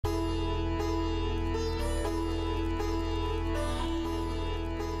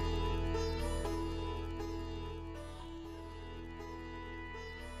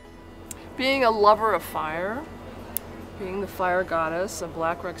being a lover of fire, being the fire goddess of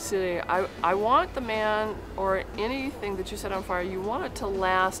Black Rock City, I want the man or anything that you set on fire, you want it to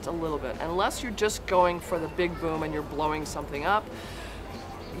last a little bit. Unless you're just going for the big boom and you're blowing something up.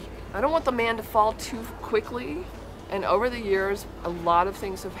 I don't want the man to fall too quickly. And over the years, a lot of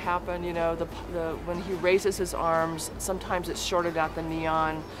things have happened. You know, when he raises his arms, sometimes it's shorted out the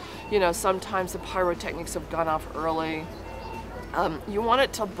neon. You know, sometimes the pyrotechnics have gone off early. You want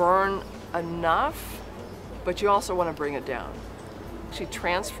it to burn enough, but you also want to bring it down. Actually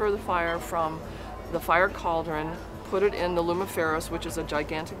transfer the fire from the fire cauldron, put it in the lumiferous, which is a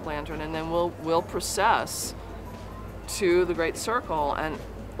gigantic lantern, and then we'll process to the Great Circle, and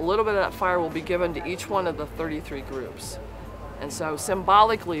a little bit of that fire will be given to each one of the 33 groups. And so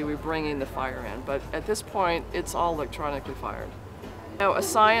symbolically we're bringing the fire in, but at this point it's all electronically fired. You know, a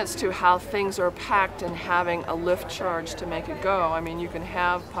science to how things are packed and having a lift charge to make it go. I mean, you can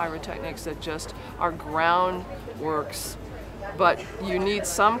have pyrotechnics that just are ground works, but you need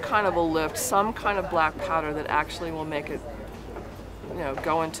some kind of a lift, some kind of black powder that actually will make it, you know,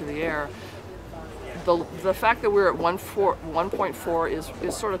 go into the air. The fact that we're at 1.4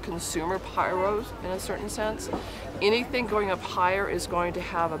 is sort of consumer pyros in a certain sense. Anything going up higher is going to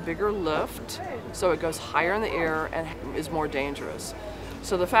have a bigger lift, so it goes higher in the air and is more dangerous.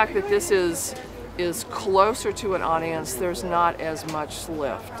 So the fact that this is closer to an audience, there's not as much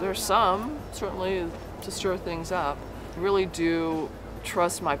lift. There's some, certainly, to stir things up. I really do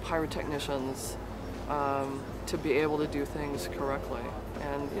trust my pyrotechnicians to be able to do things correctly.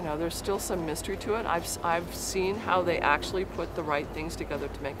 And you know, there's still some mystery to it. I've seen how they actually put the right things together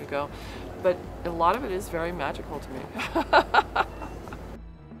to make it go, but a lot of it is very magical to me.